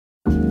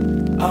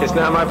It's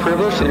now my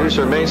privilege to introduce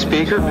our main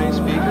speaker.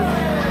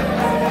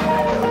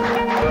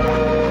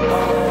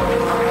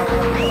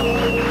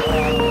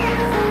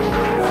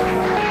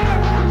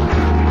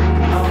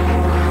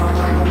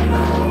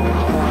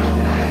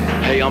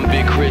 Hey, I'm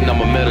Big Crit and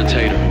I'm a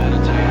meditator.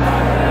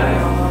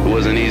 It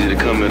wasn't easy to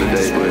come here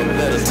today, but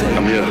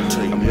I'm here.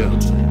 I'm here.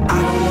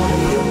 I don't wanna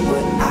hear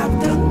what I've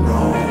done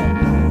wrong.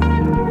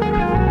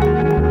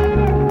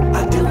 I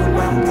deal with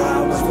my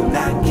problems when I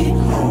get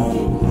home.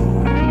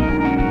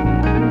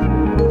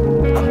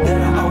 I'm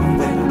better off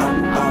when I'm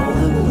all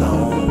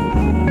alone.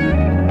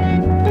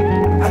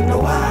 I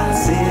know I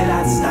said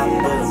I'd stop,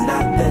 but I'm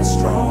not that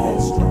strong.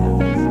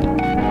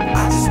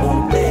 I just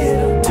want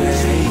better days.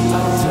 I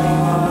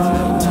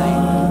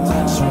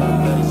just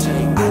want better days.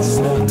 I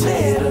just want better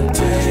days.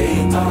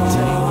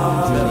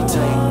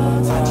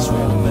 I just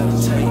want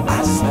meditate. I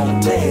just want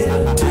meditate.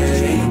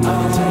 I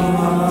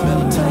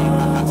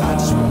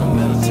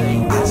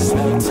just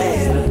want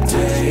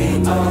meditate.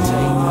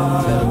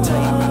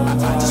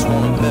 I just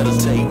want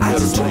meditate. I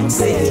just want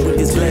sit with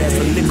this glass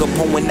of liquor,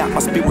 pouring out my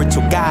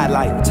spiritual guide,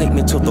 like take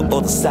me to the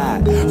other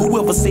side.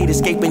 Whoever said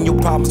escaping your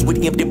problems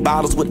with empty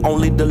bottles would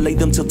only delay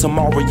them till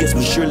tomorrow, yes,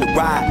 we surely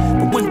ride.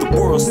 But when the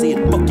world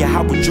said fuck you,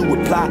 how would you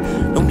reply?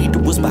 No need to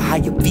whisper how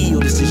you feel,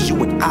 this is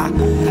you and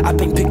I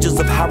paint pictures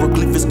of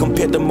hieroglyphics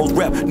compared to most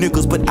rap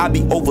niggas, but I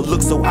be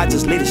overlooked, so I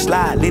just let it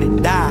slide, let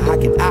it die. How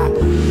can I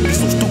be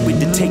so stupid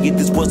to tell you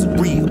this wasn't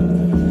real?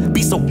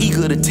 Be so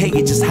eager to tell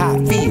you just how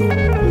I feel.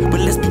 But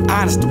let's be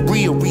honest, the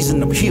real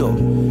reason I'm here,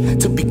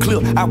 to be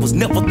clear, I was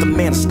never the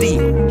man of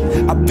steel.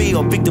 I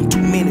fell victim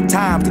too many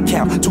times to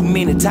count. Too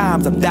many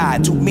times I've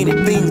died, too many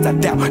things I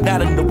doubt.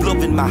 Not enough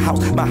love in my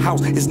house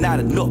is not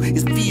enough.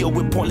 It's filled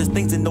with pointless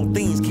things and no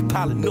things keep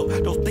piling up.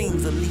 Those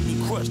things will leave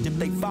me crushed if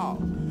they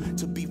fall.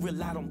 To be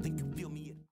real, I don't think